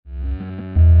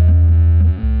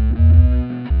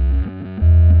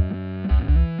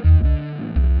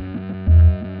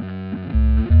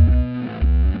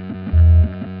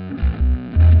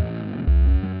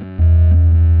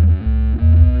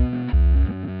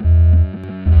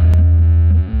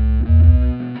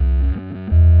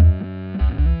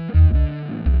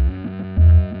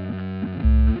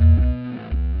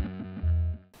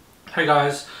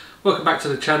guys, welcome back to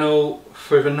the channel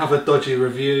with another dodgy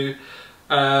review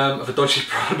of a dodgy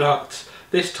product.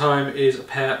 This time is a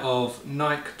pair of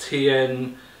Nike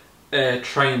TN Air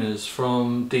trainers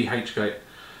from DHGate.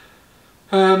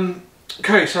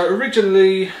 Okay, so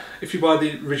originally, if you buy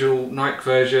the original Nike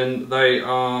version, they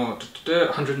are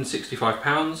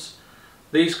 £165.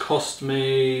 These cost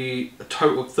me a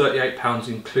total of £38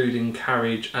 including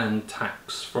carriage and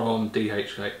tax from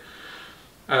DHGate.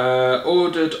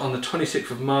 Ordered on the 26th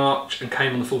of March and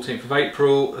came on the 14th of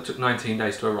April. It took 19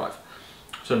 days to arrive,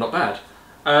 so not bad.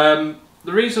 The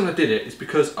reason I did it is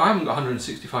because I haven't got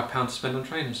 £165 to spend on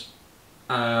trainers.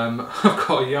 I've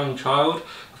got a young child,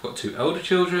 I've got 2 elder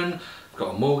children, I've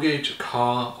got a mortgage, a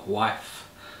car, a wife,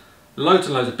 loads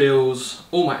and loads of bills,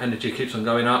 all my energy keeps on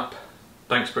going up,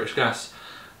 thanks British Gas.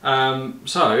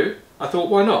 So I thought,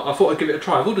 why not? I thought I'd give it a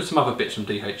try. I've ordered some other bits from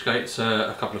DHGate,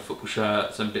 a couple of football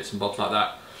shirts and bits and bobs like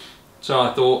that. So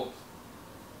I thought,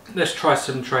 let's try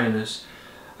some trainers.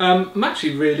 I'm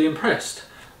actually really impressed.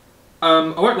 I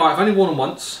won't lie, I've only worn them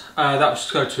once. That was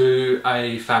to go to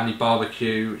a family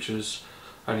barbecue, which was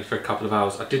only for a couple of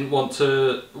hours. I didn't want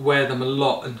to wear them a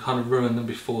lot and kind of ruin them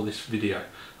before this video.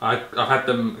 I've had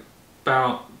them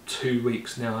about 2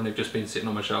 weeks now and they've just been sitting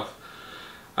on my shelf.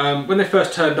 When they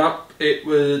first turned up, they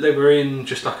were in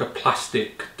just like a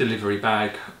plastic delivery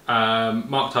bag,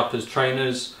 marked up as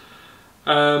trainers.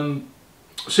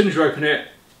 As soon as you open it,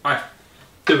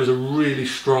 there was a really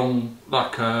strong,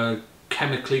 like a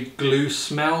chemically glue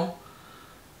smell.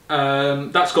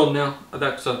 That's gone now.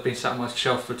 That's been sat on my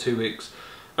shelf for 2 weeks.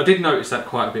 I did notice that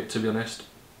quite a bit, to be honest.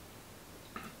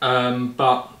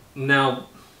 But now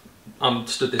I'm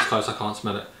stood this close, I can't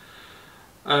smell it.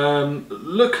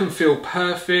 Look and feel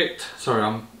perfect. Sorry,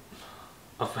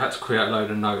 I've had to create a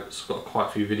load of notes. I've got quite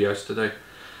a few videos to do.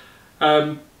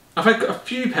 I've had a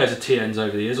few pairs of TNs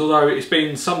over the years, although it's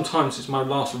been some time since my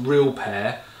last real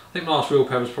pair. I think my last real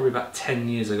pair was probably about 10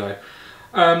 years ago.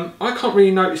 I can't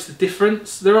really notice the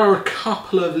difference. There are a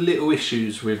couple of little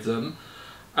issues with them.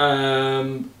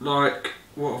 Like,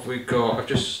 what have we got? I've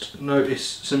just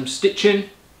noticed some stitching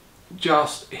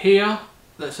just here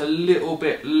that's a little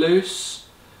bit loose.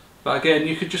 But again,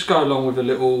 you could just go along with a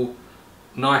little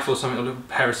knife or something, a little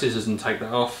pair of scissors and take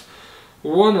that off.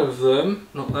 One of them,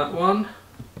 not that one,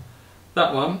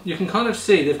 you can kind of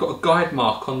see they've got a guide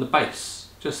mark on the base,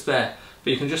 just there.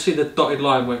 But you can just see the dotted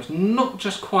line where it's not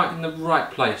just quite in the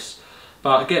right place.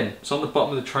 But again, it's on the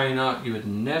bottom of the trainer, you would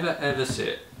never ever see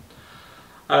it.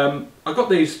 I got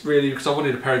these really because I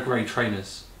wanted a pair of grey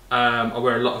trainers. I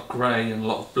wear a lot of grey and a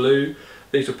lot of blue.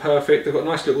 These are perfect. They've got a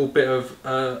nice little bit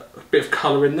of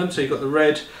colour in them. So you've got the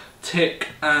red tick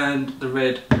and the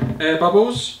red air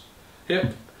bubbles.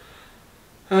 Yep.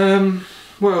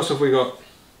 What else have we got?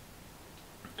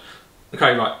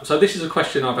 Okay, right. So this is a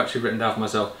question I've actually written down for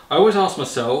myself. I always ask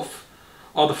myself,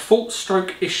 are the fault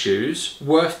stroke issues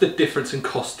worth the difference in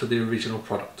cost to the original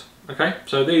product? Okay,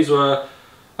 so these were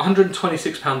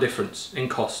 £126 difference in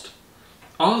cost.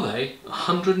 Are they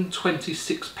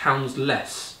 £126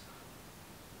 less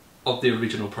of the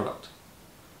original product?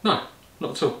 No,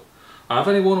 not at all. I've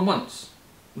only worn them once.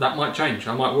 That might change.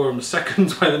 I might wear them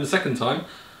wear them a second time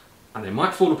and they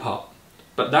might fall apart.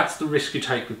 But that's the risk you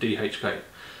take with DHGate.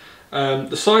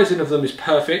 The sizing of them is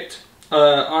perfect.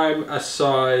 I'm a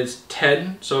size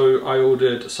 10, so I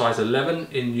ordered a size 11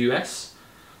 in US.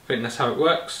 I think that's how it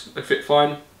works. They fit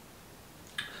fine.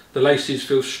 The laces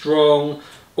feel strong.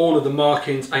 All of the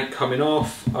markings ain't coming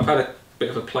off. I've had a bit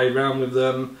of a play around with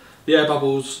them. The air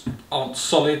bubbles aren't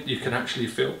solid. You can actually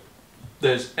feel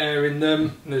there's air in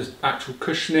them. There's actual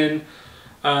cushioning.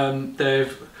 When you're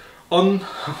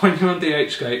on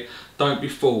DHGate, don't be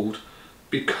fooled,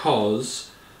 because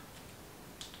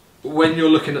when you're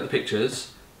looking at the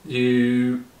pictures,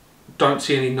 you don't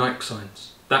see any Nike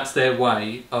signs. That's their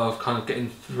way of kind of getting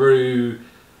through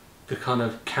the kind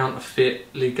of counterfeit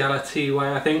legality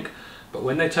way, I think. But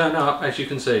when they turn up, as you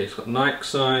can see, it's got Nike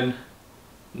sign,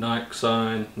 Nike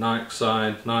sign, Nike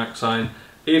sign, Nike sign.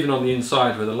 Even on the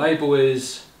inside where the label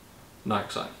is, Nike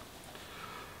sign.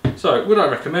 So, would I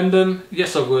recommend them?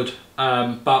 Yes, I would.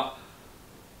 But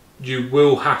you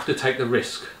will have to take the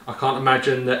risk. I can't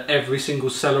imagine that every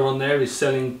single seller on there is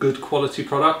selling good quality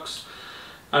products.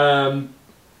 With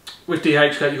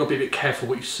DHGate, you've got to be a bit careful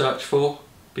what you search for,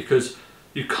 because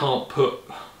you can't put...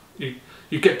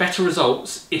 You get better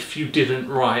results if you didn't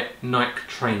write Nike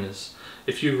trainers.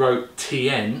 If you wrote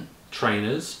TN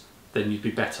trainers, then you'd be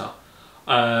better.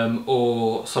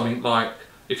 Or something like,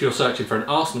 if you're searching for an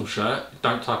Arsenal shirt,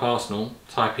 don't type Arsenal,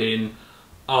 type in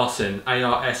Arsen,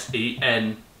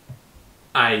 A-R-S-E-N.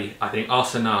 I think,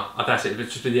 Arsenal, that's it,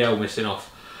 it's just with the L missing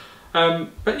off.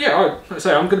 But yeah, like I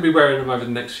say, I'm going to be wearing them over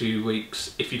the next few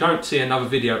weeks. If you don't see another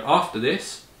video after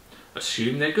this,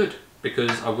 assume they're good,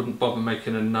 because I wouldn't bother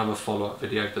making another follow-up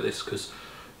video for this, because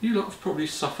you lot have probably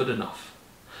suffered enough.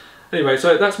 Anyway,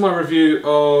 so that's my review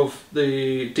of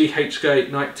the DHGate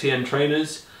Nike TN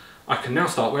trainers. I can now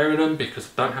start wearing them because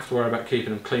I don't have to worry about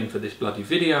keeping them clean for this bloody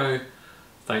video.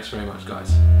 Thanks very much,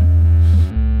 guys.